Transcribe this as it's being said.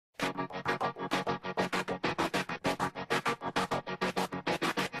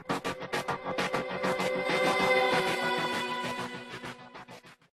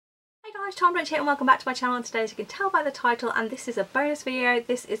Charmedwench here and welcome back to my channel. And today, as you can tell by the title, and this is a bonus video,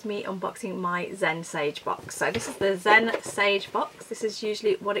 this is me unboxing my Zen Sage box. So this is the Zen Sage box. This is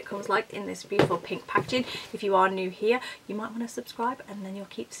usually what it comes like in this beautiful pink packaging. If you are new here, you might want to subscribe and then you'll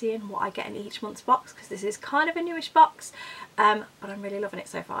keep seeing what I get in each month's box, because this is kind of a newish box, but I'm really loving it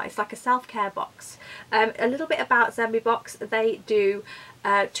so far. It's like a self-care box. A little bit about Zen box. They do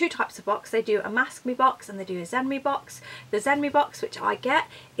two types of box. They do a Mask Me box and they do a Zen Me box. The Zen Me box, which I get,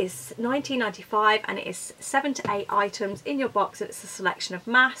 is $19.95 and it is 7 to 8 items in your box. It's a selection of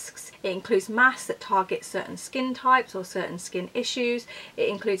masks. It includes masks that target certain skin types or certain skin issues. It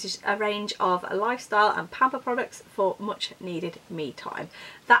includes a range of lifestyle and pamper products for much needed me time.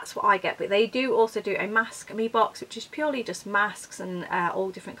 That's what I get, but they do also do a Mask Me box, which is purely just masks and all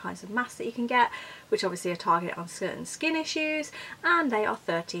different kinds of masks that you can get, which obviously are targeted on certain skin issues, and they are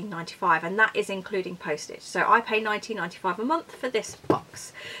 $13.95, and that is including postage. So I pay $19.95 a month for this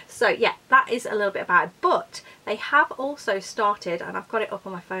box. So yeah, that is a little bit about it, but they have also started, and I've got it up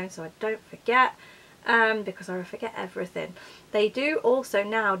on my phone so I don't forget, because I forget everything. They do also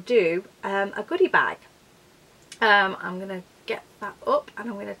now do a goodie bag. I'm going to get that up and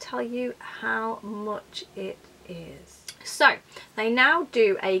I'm going to tell you how much it is. So they now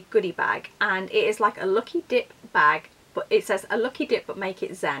do a goodie bag, and it is like a lucky dip bag, but it says a lucky dip but make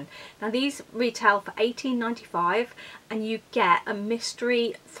it Zen. Now these retail for $18.95 and you get a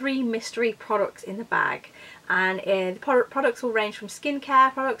three mystery products in the bag, and the products will range from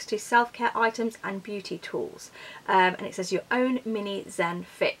skincare products to self-care items and beauty tools, and it says your own mini Zen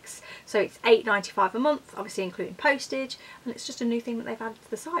fix. So it's $8.95 a month, obviously including postage, and it's just a new thing that they've added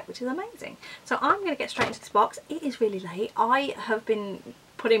to the site, which is amazing. So I'm going to get straight into this box. It is really late. I have been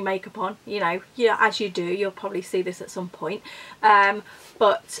putting makeup on, you know, as you do. You'll probably see this at some point,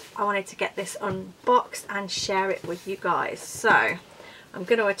 but I wanted to get this unboxed and share it with you guys. So I'm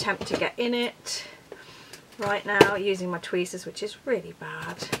going to attempt to get in it right now using my tweezers, which is really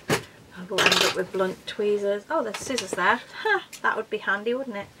bad. I will end up with blunt tweezers. Oh, there's scissors there. That would be handy,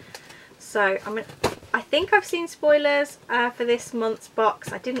 wouldn't it? So I think I've seen spoilers for this month's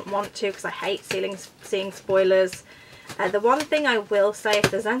box. I didn't want to because I hate seeing spoilers. The one thing I will say,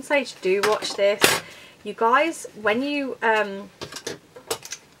 if the Zen Sage do watch this, you guys, when you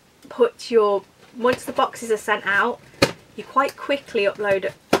once the boxes are sent out, you quite quickly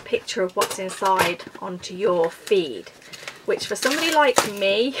upload a picture of what's inside onto your feed, which for somebody like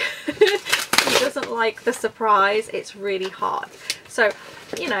me who doesn't like the surprise, it's really hard. So,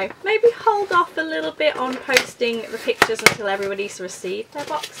 you know, maybe hold off a little bit on posting the pictures until everybody's received their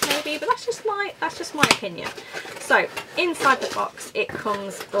box, maybe, but that's just my opinion. So inside the box it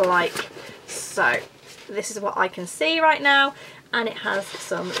comes like so. This is what I can see right now, and it has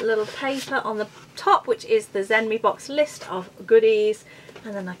some little paper on the top, which is the Zen Me box list of goodies,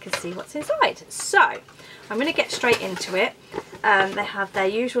 and then I can see what's inside. So I'm going to get straight into it. They have their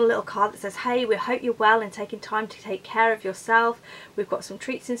usual little card that says, hey, we hope you're well and taking time to take care of yourself. We've got some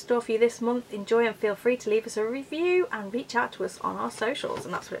treats in store for you this month. Enjoy and feel free to leave us a review and reach out to us on our socials.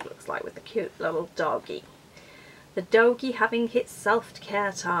 And that's what it looks like with the cute little doggy. The doggy having its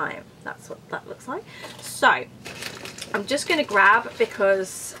self-care time. That's what that looks like. So I'm just going to grab,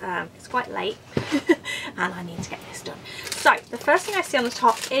 because it's quite late and I need to get this done. So the first thing I see on the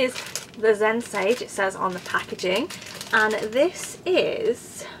top is the Zen Sage, it says on the packaging, and this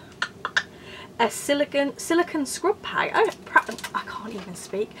is a silicone scrub pad. Oh, I can't even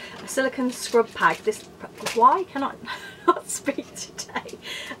speak. A silicone scrub pad. Why can I not speak today?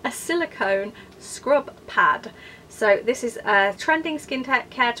 A silicone scrub pad. So this is a trending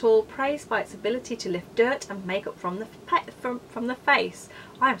skincare tool praised by its ability to lift dirt and makeup from the face.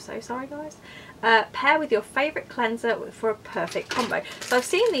 I am so sorry, guys. Pair with your favourite cleanser for a perfect combo. So I've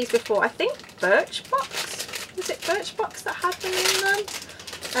seen these before. I think Birchbox. Was it Birchbox that had them in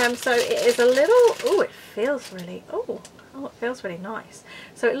them? So it is a little. Oh, it feels really. Oh, it feels really nice.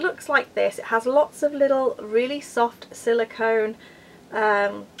 So it looks like this. It has lots of little, really soft silicone.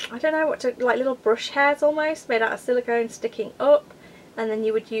 I don't know what to, like little brush hairs almost, made out of silicone sticking up, and then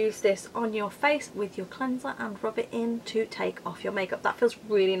you would use this on your face with your cleanser and rub it in to take off your makeup. That feels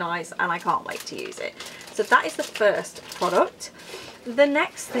really nice and I can't wait to use it. So that is the first product. The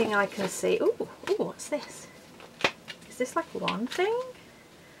next thing I can see, ooh, what's this? Is this like one thing?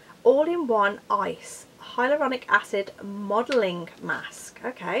 All-in-one ice hyaluronic acid modelling mask.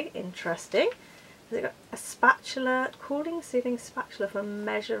 Okay, interesting. They've got a spatula, cooling soothing spatula for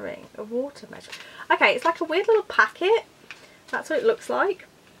measuring, a water measure. Okay, it's like a weird little packet. That's what it looks like.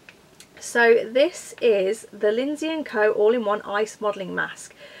 So this is the Lindsay & Co all-in-one ice modelling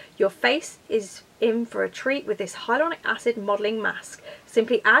mask. Your face is in for a treat with this hyaluronic acid modelling mask.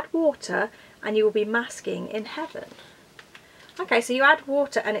 Simply add water and you will be masking in heaven. Okay, so you add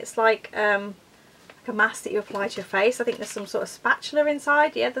water and it's like a mask that you apply to your face. I think there's some sort of spatula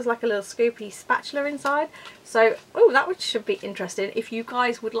inside. Yeah, there's like a little scoopy spatula inside. So, oh, that should be interesting. If you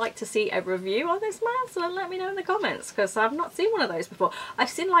guys would like to see a review on this mask, then let me know in the comments, because I've not seen one of those before. I've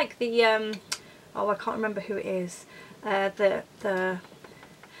seen like the, oh, I can't remember who it is.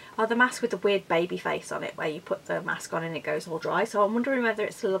 The mask with the weird baby face on it, where you put the mask on and it goes all dry. So I'm wondering whether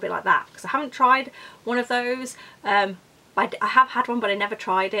it's a little bit like that, because I haven't tried one of those. I have had one, but I never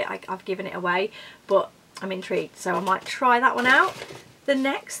tried it. I've given it away, but I'm intrigued, so I might try that one out. The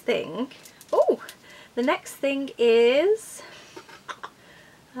next thing, is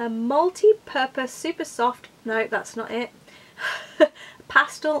a multi-purpose super soft, no, that's not it,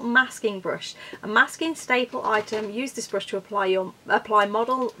 pastel masking brush. A masking staple item. Use this brush to apply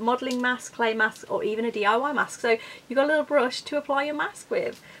modelling mask, clay mask, or even a DIY mask. So you've got a little brush to apply your mask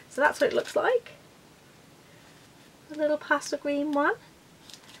with. So that's what it looks like. A little pastel green one.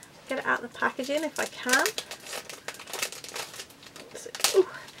 Get it out of the packaging if I can.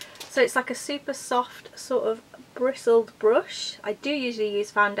 So it's like a super soft sort of bristled brush. I do usually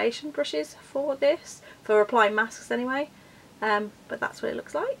use foundation brushes for this, for applying masks anyway, but that's what it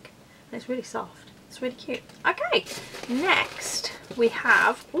looks like, and it's really soft. It's really cute. Okay, next we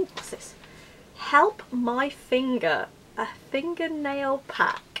have, oh, what's this? Help My Finger, a fingernail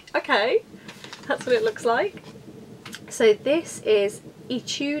pack. Okay, that's what it looks like. So this is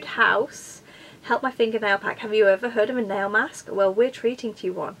Etude House Help My Fingernail Pack. Have you ever heard of a nail mask? Well, we're treating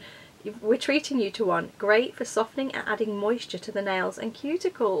you to one. Great for softening and adding moisture to the nails and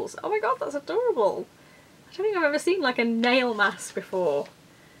cuticles. Oh my god, that's adorable. I don't think I've ever seen like a nail mask before.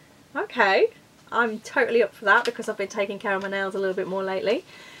 Okay, I'm totally up for that, because I've been taking care of my nails a little bit more lately.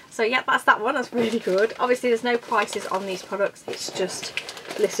 So yeah, that's that one. That's really good. Obviously there's no prices on these products, it's just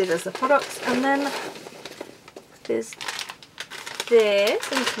listed as the products. And then there's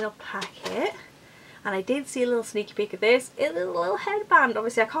this in a little packet, and I did see a little sneaky peek of this. It's a little headband.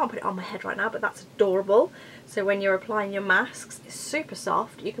 Obviously I can't put it on my head right now, but that's adorable. So when you're applying your masks, it's super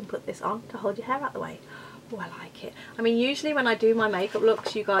soft. You can put this on to hold your hair out the way. Oh, I like it. I mean, usually when I do my makeup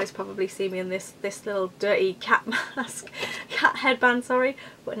looks, you guys probably see me in this little dirty cat mask, cat headband, sorry.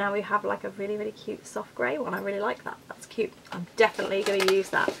 But now we have like a really, really cute soft grey one. I really like that. That's cute. I'm definitely going to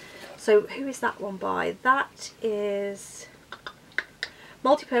use that. So who is that one by? That is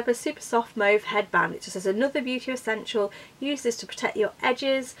Multi-Purpose Super Soft Mauve Headband. It just says another beauty essential. Use this to protect your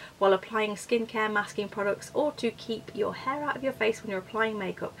edges while applying skincare, masking products, or to keep your hair out of your face when you're applying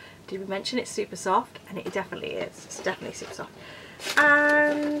makeup. Did we mention it's super soft? And it definitely is. It's definitely super soft.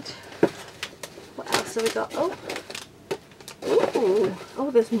 And what else have we got? Oh, ooh,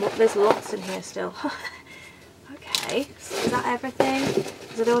 oh, there's lots in here still. Okay, so is that everything?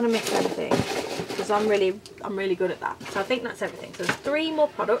 Because I don't want to miss anything, because I'm really good at that. So I think that's everything. So there's 3 more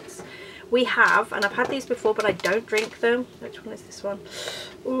products we have, and I've had these before, but I don't drink them. Which one is this one?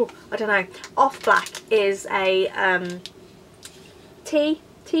 Ooh, I don't know. Off Black is a tea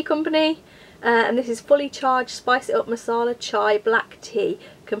company, and this is fully charged spice it up masala chai black tea.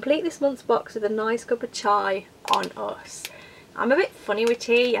 Complete this month's box with a nice cup of chai on us. I'm a bit funny with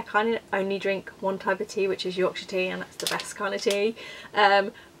tea. I kind of only drink one type of tea, which is Yorkshire tea, and that's the best kind of tea.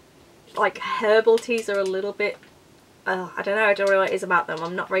 Like herbal teas are a little bit, I don't know what it is about them.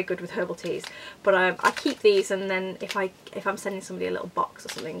 I'm not very good with herbal teas, but I keep these, and then if I'm sending somebody a little box or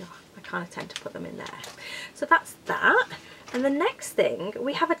something, I kind of tend to put them in there. So that's that. And the next thing,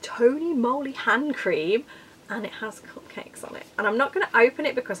 we have a Tony Moly hand cream, and it has cupcakes on it. And I'm not going to open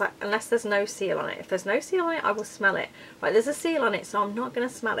it because unless there's no seal on it. If there's no seal on it, I will smell it. Right, there's a seal on it, so I'm not going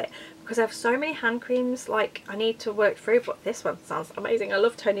to smell it because I have so many hand creams like I need to work through, but this one sounds amazing. I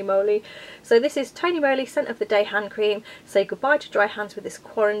love Tony Moly. So this is Tony Moly Scent of the Day hand cream. Say goodbye to dry hands with this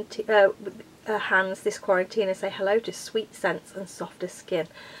quarantine and say hello to sweet scents and softer skin.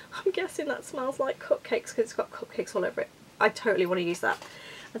 I'm guessing that smells like cupcakes because it's got cupcakes all over it. I totally want to use that.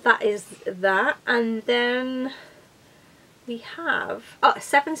 That is that. And then we have a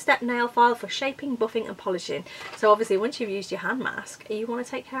 7-step nail file for shaping, buffing and polishing. So obviously once you've used your hand mask, you want to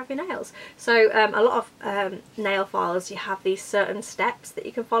take care of your nails. So a lot of nail files, you have these certain steps that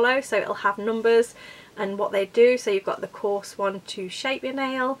you can follow. So it'll have numbers and what they do. So you've got the coarse one to shape your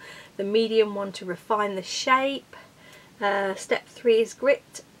nail, the medium one to refine the shape, step 3 is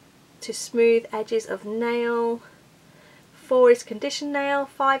grit to smooth edges of nail, 4 is condition nail,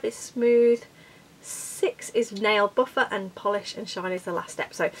 5 is smooth, 6 is nail buffer, and polish and shine is the last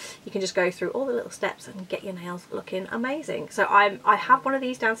step. So you can just go through all the little steps and get your nails looking amazing. So I have one of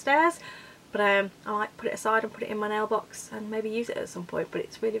these downstairs, but I might put it aside and put it in my nail box and maybe use it at some point. But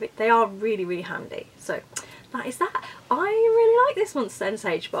it's they are really handy. So that is that. I really like this month's Zen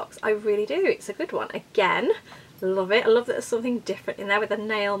Sage box. I really do. It's a good one. Again, love it. I love that there's something different in there with a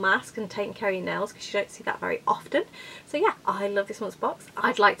nail mask and taking care of your nails, because you don't see that very often. So yeah, I love this month's box.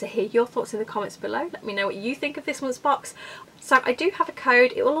 I'd like to hear your thoughts in the comments below. Let me know what you think of this month's box. So I do have a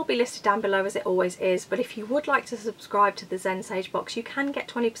code. It will all be listed down below, as it always is, but if you would like to subscribe to the Zen Sage box, you can get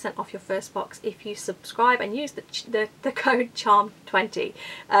 20% off your first box if you subscribe and use the code CHARMED20.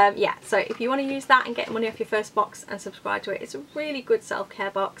 Yeah, so if you want to use that and get money off your first box and subscribe to it, it's a really good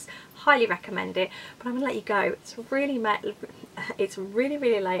self-care box. Highly recommend it. But I'm gonna let you go. It's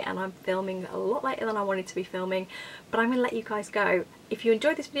really late, and I'm filming a lot later than I wanted to be filming, but I'm gonna let you guys go. If you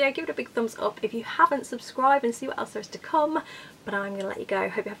enjoyed this video, give it a big thumbs up. If you haven't, subscribe and see what else there is to come. But I'm gonna let you go.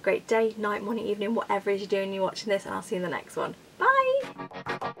 Hope you have a great day, night, morning, evening, whatever it is you're doing, you're watching this, and I'll see you in the next one.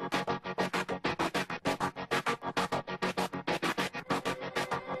 Bye.